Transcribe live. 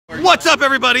What's up,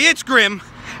 everybody? It's Grim,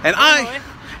 and I,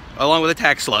 along with a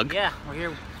tax slug. Yeah, we're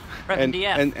here prepping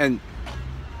DF. And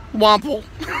Womple.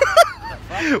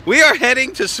 We are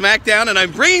heading to Smackdown, and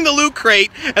I'm bringing the loot crate,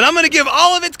 and I'm going to give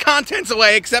all of its contents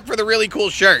away except for the really cool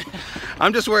shirt.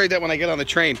 I'm just worried that when I get on the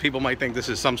train, people might think this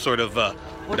is some sort of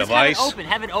device.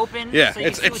 Have it open. Yeah, so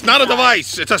it's not a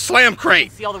device. It's a slam crate. You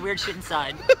can see all the weird shit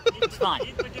inside. It's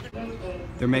fine.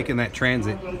 They're making that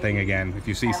transit thing again. If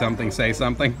you see something, say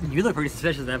something. You look pretty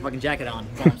suspicious with that fucking jacket on.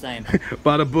 That's what I'm saying.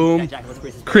 Bada boom. That jacket looks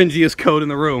pretty suspicious. Cringiest coat in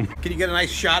the room. Can you get a nice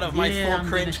shot of my full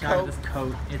cringe coat? coat? This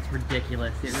coat, it's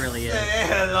ridiculous. It really is. Say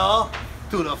hello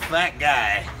to the fat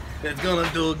guy that's gonna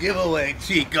do a giveaway,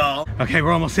 Chico. Okay,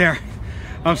 we're almost there.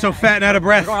 I'm so fat and out of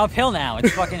breath. We're going uphill now.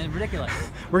 It's fucking ridiculous.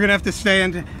 We're gonna have to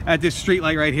stand at this street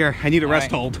light right here. I need a rest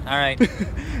hold. All right.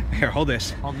 Here, hold this.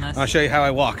 Holding this. I'll show you how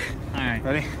I walk. All right.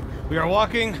 Ready? We are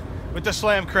walking with the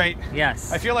slam crate.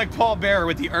 Yes. I feel like Paul Bearer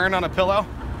with the urn on a pillow.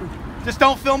 Just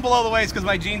don't film below the waist because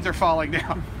my jeans are falling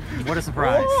down. What a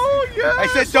surprise. Oh, yes, I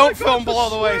said don't film below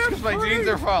the waist because my jeans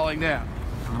are falling down.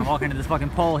 I'm walking to this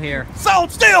fucking pole here.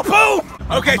 Sold steel, boom!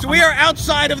 Okay, so we are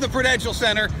outside of the Prudential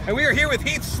Center, and we are here with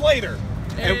Heath Slater.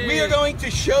 And we are going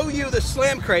to show you the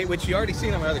slam crate, which you already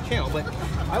seen on my other channel, but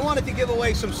I wanted to give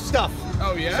away some stuff.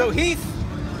 Oh, yeah? So Heath,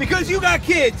 because you got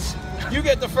kids, you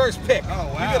get the first pick. Oh,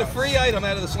 wow. You get a free item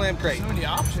out of the slam crate. So many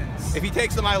options. If he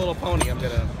takes the My Little Pony, I'm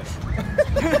gonna...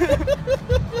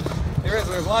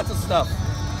 There's lots of stuff.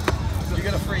 You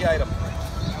get a free item.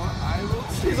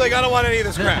 He's like, I don't want any of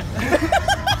this crap.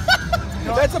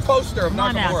 That's a poster of Come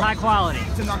on now, it's high Nakamura. quality.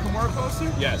 It's a Nakamura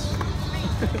poster? Yes.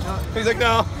 He's like,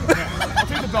 no. I'll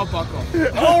take the belt buckle.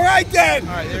 All right then.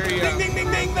 All right, there you Ding, go. ding,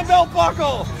 ding, ding, the belt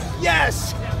buckle.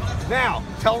 Yes. Now,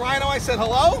 tell Rhino I said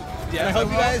hello. Yeah, I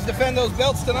hope you guys defend those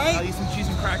belts I'll tonight. eat some cheese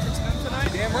and crackers tonight.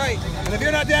 Damn right. And if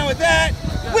you're not down with that,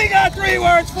 we got 3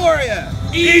 words for you.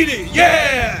 Eat it,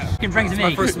 yeah. Fucking brings me.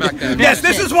 My first Smackdown. Yes,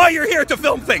 this is why you're here to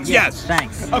film things. Yes.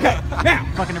 Thanks. Okay. Now,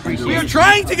 Fucking appreciate we are it.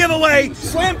 trying to give away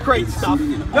slam crate stuff.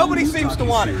 Nobody seems to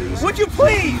want it. Would you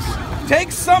please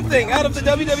take something out of the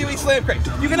WWE slam crate?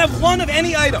 You can have one of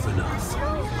any item.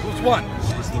 Who's one?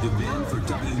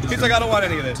 He's like, I don't want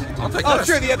any of this. I'll take Oh, this.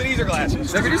 sure, the Ebenezer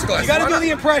glasses. Ebenezer glasses, You gotta why do not? the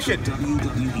impression.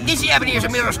 This Ebenezer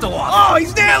mirror store. Oh,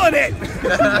 he's nailing it!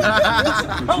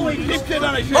 Holy cheap shit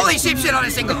on a shirt. Holy cheap shit on a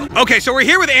single. Okay, so we're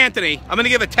here with Anthony. I'm gonna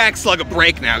give a tax slug a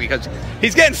break now because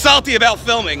he's getting salty about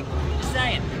filming. Just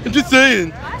saying. I'm just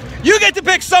saying. You get to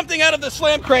pick something out of the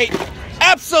slam crate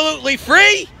absolutely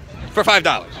free for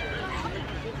 $5.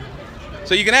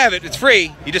 So you can have it, it's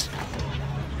free, you just,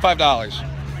 $5.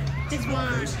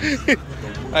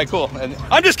 All right, cool. And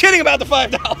I'm just kidding about the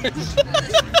 $5.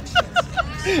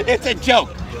 It's a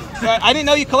joke. I didn't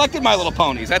know you collected My Little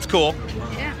Ponies. That's cool.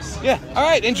 Yeah. All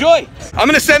right, enjoy. I'm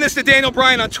going to send this to Daniel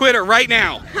Bryan on Twitter right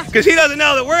now because he doesn't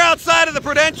know that we're outside of the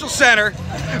Prudential Center.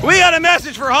 We got a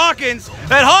message for Hawkins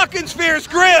that Hawkins fears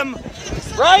Grim,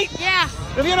 right? Yeah.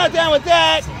 If you're not down with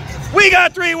that, we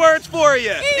got 3 words for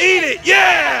you. Eat it,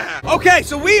 yeah! Okay,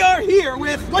 so we are here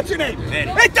with, what's your name?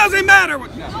 Eddie. It doesn't matter.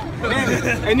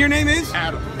 And your name is?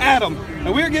 Adam. Adam.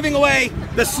 And we're giving away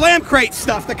the slam crate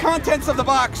stuff, the contents of the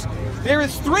box. There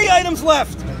is 3 items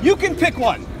left. You can pick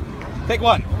one. Take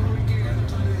one.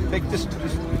 Just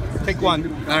take one.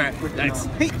 All right, thanks.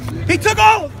 He took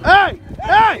all of them.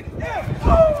 Hey!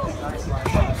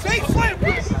 Say slam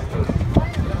crate.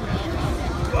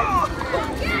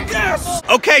 Yes!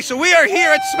 Okay, so we are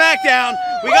here at Smackdown.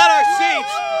 We got our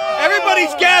seats.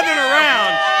 Everybody's gathered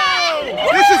around.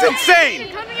 This is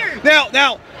insane.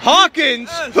 Now,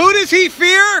 Hawkins, who does he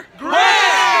fear? Grim!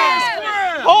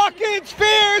 Hawkins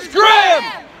fears Grim!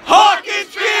 Hawkins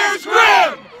fears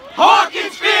Grim!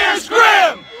 Hawkins fears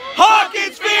Grim!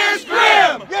 Hawkins fears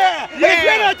Grim! Yeah! If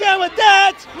you're not down with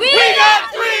that, we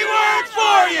got 3 words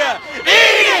for you!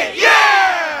 Eat it!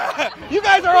 Yeah! You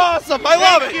guys are awesome. I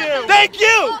love it. Thank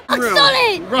you.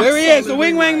 There he is, the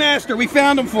Wing Wang Master. We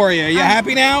found him for you. Are you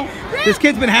happy now? This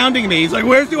kid's been hounding me. He's like,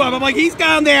 where's Duop? I'm like, he's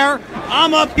down there.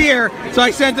 I'm up here. So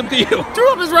I sent him to you.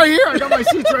 Duop is right here. I got my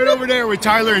seats right over there with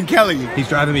Tyler and Kelly. He's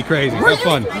driving me crazy. Have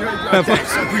fun. Have fun.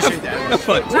 I appreciate that. Have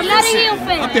fun. I'm not a heel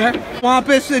fan. Up there.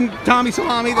 Wampus and Tommy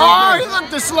Salami. Oh, he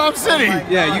looked the Slum City.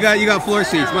 Yeah, you got floor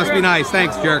seats. Must be nice.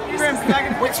 Thanks, jerk.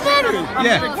 What's the matter?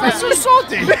 Yeah. Why so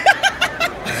salty?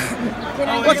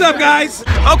 What's up, guys?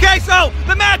 Okay, so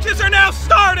the matches are now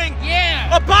starting. Yeah.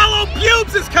 Apollo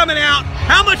Pubes is coming out.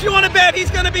 How much you want to bet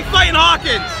he's going to be fighting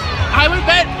Hawkins? I would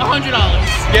bet $100.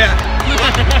 Yeah.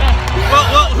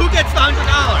 well, who gets the $100?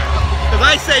 Because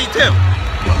I say too.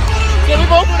 So we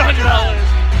both put $100.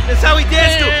 That's how we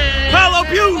dance to Apollo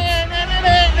Pubes.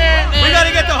 We got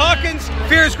to get to Hawkins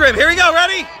fears Grim. Here we go.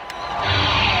 Ready?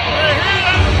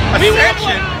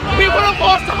 section. We would have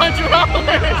lost $100.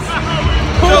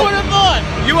 Who So- would have thought?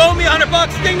 You owe me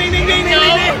 $100. Ding, ding, ding, ding, ding,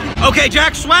 ding, ding. Okay,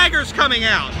 Jack Swagger's coming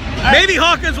out. Maybe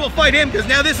Hawkins will fight him because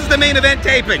now this is the main event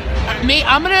taping.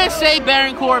 I'm gonna say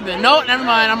Baron Corbin. No, never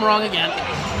mind. I'm wrong again.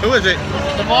 Who is it?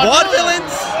 The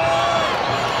Vaudevillains?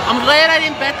 I'm glad I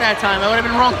didn't bet that time. I would have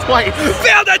been wrong twice.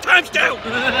 Failed that times 2.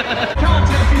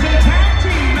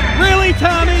 Really,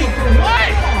 Tommy?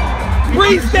 What?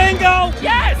 Breeze Dango?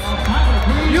 Yes.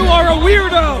 You are a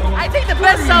weirdo. I take the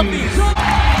best selfies.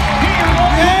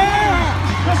 Yeah!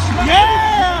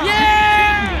 Yeah!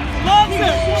 Yeah. Loves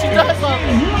it. She does love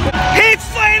it. Heath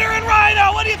Slater and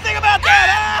Rhino, what do you think about that,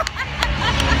 huh?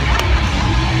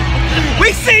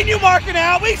 We seen you marking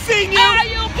out, we seen you. Are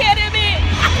you kidding me?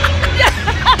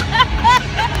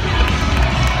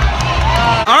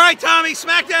 All right, Tommy,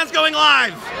 SmackDown's going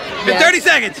live in 30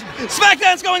 seconds.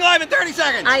 SmackDown's going live in 30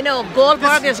 seconds. I know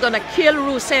Goldberg is gonna kill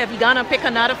Rusev. He gonna pick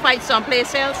another fight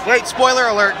someplace else. Wait, spoiler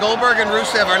alert, Goldberg and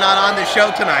Rusev are not on the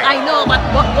show tonight. I know, but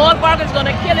Goldberg is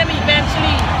gonna kill him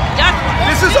eventually.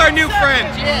 This is our new friend.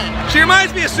 Yeah. She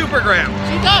reminds me of Supergram,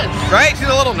 She does. right? She's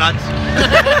a little nuts.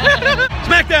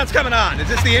 SmackDown's coming on. Is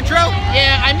this the intro?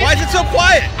 Yeah, I Why is miss. it so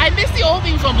quiet? I miss the old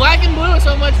theme song. Black and Blue is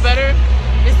so much better.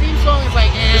 This theme song is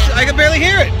like, I can barely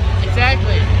hear it.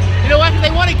 Exactly. You know what? 'Cause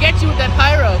they want to get you with that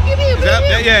pyro. Is that,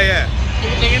 yeah.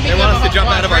 They want us to jump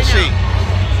out of our seat.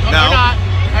 No. No. We're not.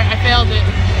 I failed it.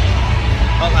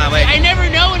 Hold on, wait. I never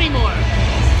know anymore.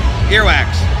 Earwax.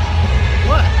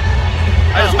 What?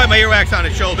 I just wiped my earwax on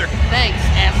his shoulder. Thanks,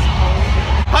 asshole.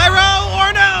 Pyro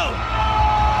or no?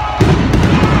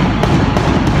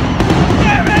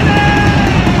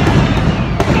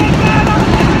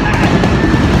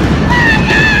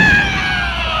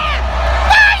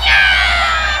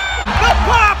 The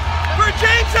pop for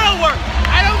James Ellsworth.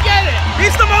 I don't get it.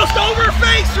 He's the most over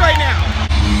face right now.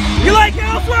 You like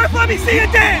Ellsworth? Let me see you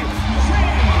dance.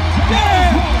 Yeah,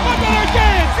 look at her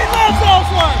dance. She loves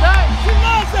Ellsworth. She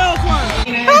loves Ellsworth.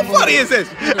 How funny is this?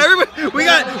 Everybody, we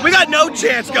got no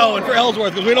chance going for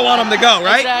Ellsworth because we don't want him to go,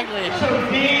 right? Exactly.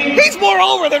 He's more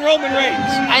over than Roman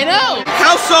Reigns. I know.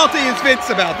 How salty is Vince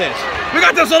about this? We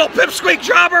got this little pipsqueak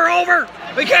jobber over.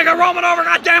 We can't get Roman over,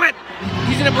 God damn it.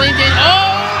 He's gonna blink in.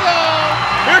 Oh no!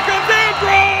 Here comes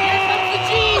Ambrose. Here comes the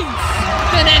jeans.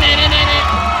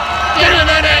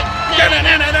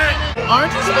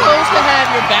 Aren't you supposed to have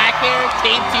your back hair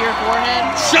taped to your forehead?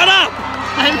 Shut up.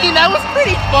 I mean, that was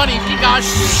pretty funny. She got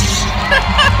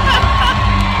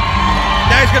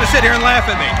Now he's gonna sit here and laugh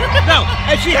at me. No,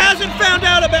 and she hasn't found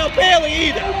out about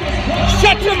Bailey either.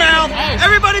 Shut your mouth.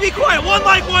 Everybody be quiet. One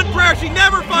like, one prayer. She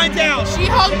never finds out. She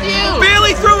hugged you.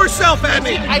 Bailey threw herself at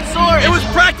me. I saw it. It was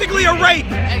practically a rape.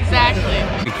 Exactly.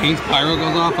 When Kane's pyro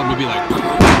goes off, I'm gonna be like,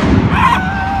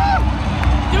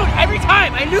 Dude, every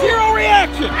time I knew. Zero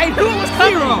reaction. I knew it was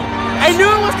coming. Zero. I knew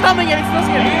it was coming, and it's still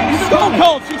scary. Stone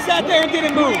Cold. She sat there and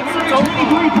didn't move.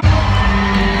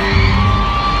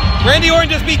 Randy Orton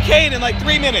just beat Kane in like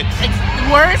 3 minutes. It's the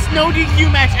worst no DQ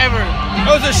match ever.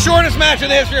 That was the shortest match in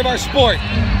the history of our sport.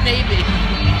 Maybe.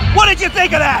 What did you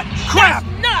think of that? Crap.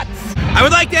 Nuts. I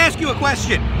would like to ask you a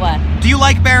question. What? Do you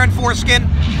like Baron Foreskin?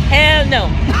 Hell no.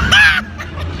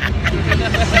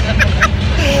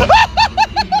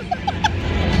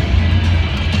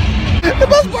 The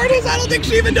best part is I don't think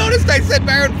she even noticed I said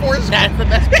Baron Foreskin. That's the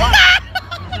best part.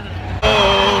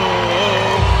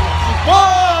 Whoa!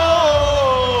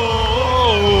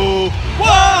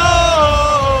 Whoa!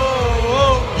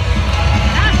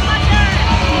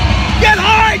 Get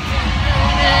hard!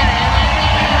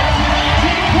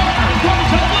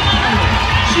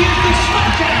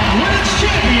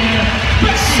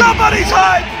 Somebody's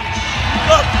hard!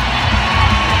 Look!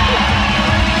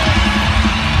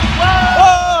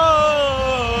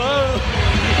 Whoa!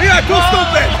 We are too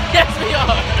stupid! Yes, we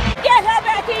are. Get her,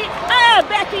 Becky. Oh,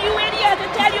 Becky, you idiot. I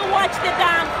tell you, watch the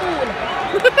damn fool.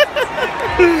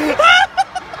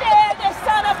 There, the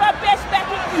son of a bitch,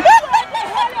 Becky. What the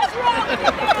hell is wrong with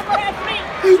you, referee?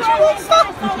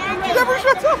 She never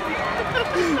shuts up!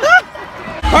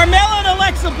 Carmella and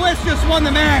Alexa Bliss just won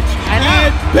the match. I know.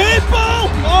 And people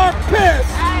are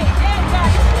pissed. I hate that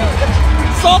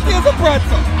shit. Salty as a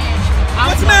pretzel.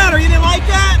 What's the matter? You didn't like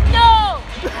that? No.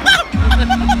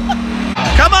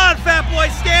 Come on, fat boy,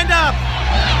 stand up.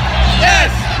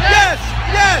 Yes, yes,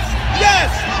 yes, yes,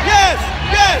 yes,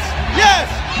 yes, yes,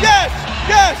 yes,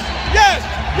 yes, yes,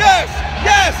 yes,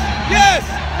 yes, yes, yes,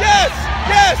 yes,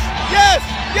 yes, yes,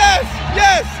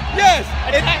 yes, yes.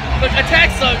 Look,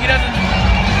 attack song. He doesn't.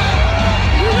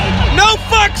 No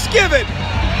fucks given.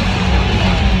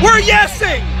 We're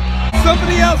yesing.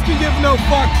 Somebody else can give no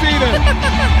fucks either.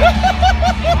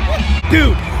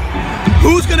 Dude,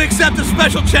 Who's gonna accept a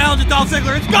special challenge at Dolph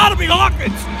Ziggler? It's gotta be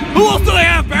Hawkins. Who else do they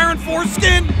have? Baron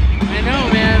Foreskin? I know,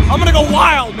 man. I'm gonna go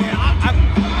wild, man.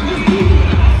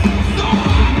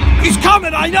 He's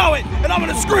coming, I know it, and I'm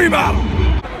gonna scream at him.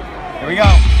 Here we go.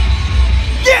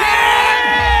 Yeah!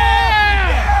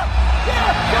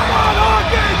 Come on,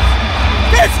 Hawkins!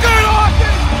 It's Curt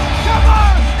Hawkins! Come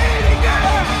on! Eat it,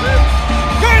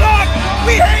 Curt Hawkins!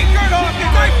 We hate Curt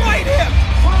Hawkins! I fight him!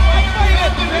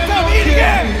 Come eat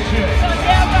again!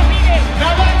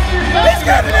 He's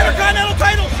got an Intercontinental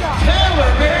title shot!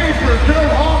 Taylor made for Curt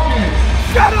Hawkins.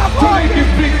 Shut up, Hawkins!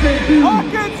 Big debut.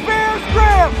 Hawkins fears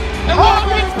Grim!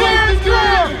 Hawkins fears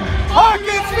Grim!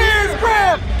 Hawkins fears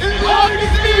Grim!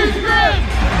 Hawkins fears Grim.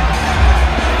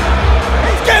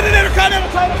 He's getting an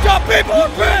Intercontinental title shot! People are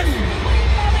pissed!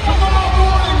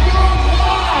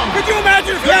 Could you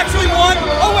imagine if he actually won?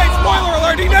 Oh wait, spoiler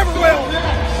alert, he never will!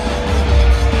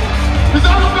 It's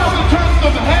all about the terms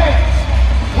of the head.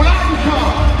 When I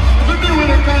become the new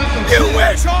Intercontinental. You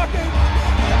wish, Hawkins!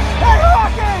 Hey,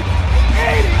 Hawkins!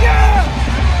 80, yeah!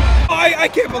 I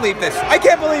can't believe this. I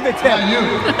can't believe it's him.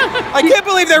 I can't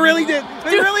believe they really did.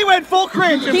 They really went full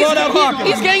cringe and brought out Hawkins.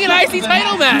 He's getting an IC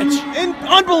title match.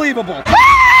 Unbelievable.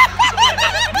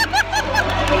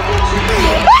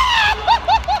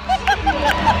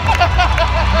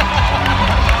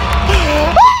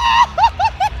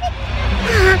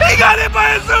 He got hit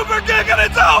by a super kick and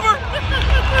it's over.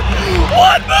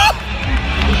 One move.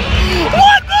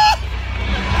 One move.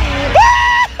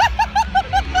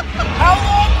 How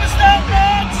long was that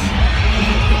match?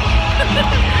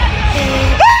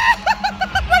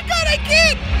 Oh my God, I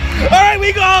can't. All right,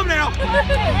 we go home now.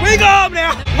 We go home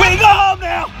now. We go home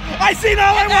now. I seen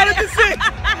all I wanted to see.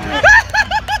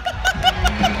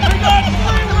 We got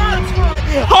 3 words for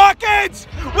you. Hawkins,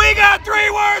 we got 3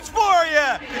 words for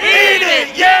you. Eat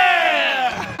it,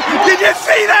 yeah. Did you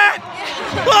see that?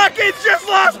 Hawkins just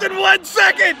lost in 1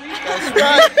 second. That's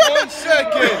right, 1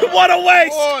 second. What a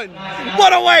waste. 1.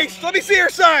 What a waste. Let me see your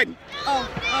sign.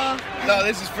 No,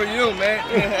 this is for you, man.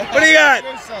 What do you got?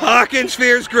 Hawkins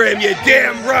fears Grim, you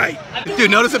damn right.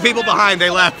 Dude, notice the people behind, they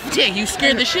left. Yeah, you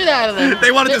scared the shit out of them.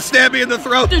 They wanted to stab me in the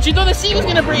throat. Dude, you thought the seat was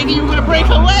gonna break and you were gonna break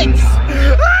her legs.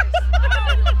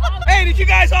 Hey, did you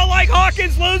guys all like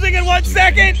Hawkins losing in 1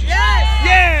 second? Yes.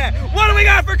 Yeah. What do we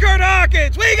got for Curt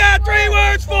Hawkins? We got 3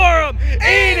 words for him.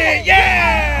 Eat it,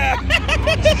 yeah.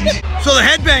 So the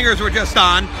Headbangers were just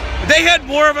on. They had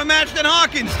more of a match than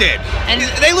Hawkins did. And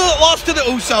they lost to the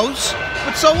Usos,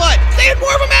 but so what? They had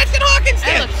more of a match than Hawkins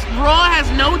hey, did. look, Raw has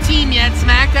no team yet.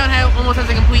 SmackDown almost has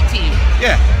a complete team.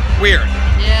 Yeah, weird.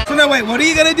 Yeah. So now wait, what are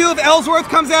you gonna do if Ellsworth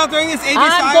comes out during this AJ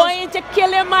Styles? I'm going to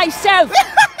kill him myself.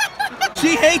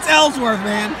 She hates Ellsworth,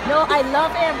 man. No, I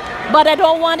love him, but I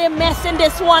don't want him messing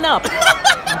this one up.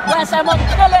 Yes, I'm gonna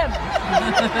kill him.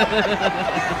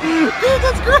 Dude,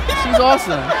 that's great. She's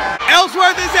awesome.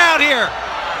 Ellsworth is out here.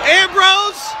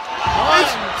 Ambrose. 1,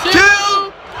 2.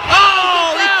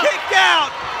 Oh, he kicked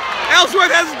out. Ellsworth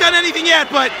hasn't done anything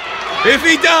yet, but if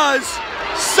he does,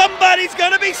 somebody's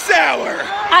gonna be sour.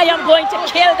 I am going to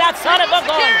kill that son of a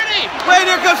gun. Security. Wait,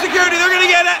 here comes security. They're gonna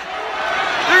get it.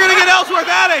 They're gonna get Ellsworth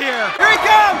out of here. Here he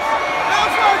comes.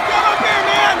 Ellsworth, come up here,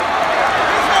 man.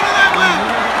 He's running that way.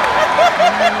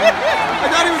 I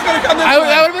thought he was gonna come this way.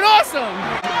 That would have been awesome.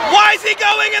 Why is he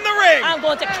going in the ring? I'm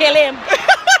going to kill him.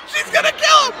 She's gonna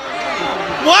kill him.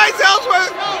 Why is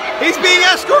Ellsworth? He's being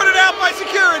escorted out by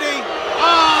security.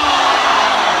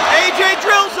 Oh. AJ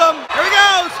drills him. Here he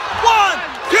goes. 1,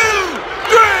 2,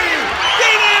 3.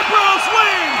 Dean Ambrose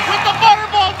wins. With the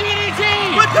butterball DDT.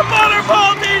 With the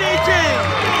butterball DDT.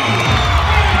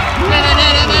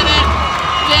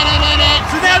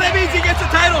 So now that means he gets a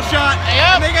title shot,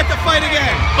 Yep. and they get to fight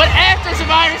again. But after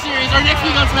Survivor Series or next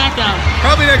week on SmackDown.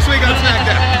 Probably next week on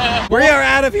SmackDown. We are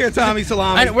out of here, Tommy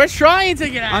Salami. We're trying to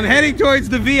get out. I'm heading towards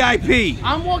the VIP.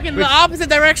 I'm walking the opposite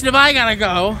direction if I gotta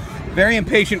go. Very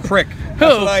impatient prick.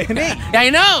 Who? That's what I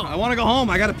know. I want to go home.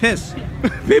 I gotta piss.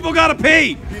 People gotta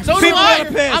pee. So do People I.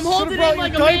 gotta piss. I'm holding it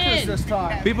like a man. this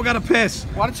time. People gotta piss.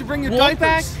 Why don't you bring your Wolfpack?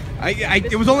 diapers?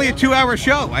 It was only a 2-hour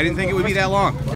show. I didn't think it would be that long.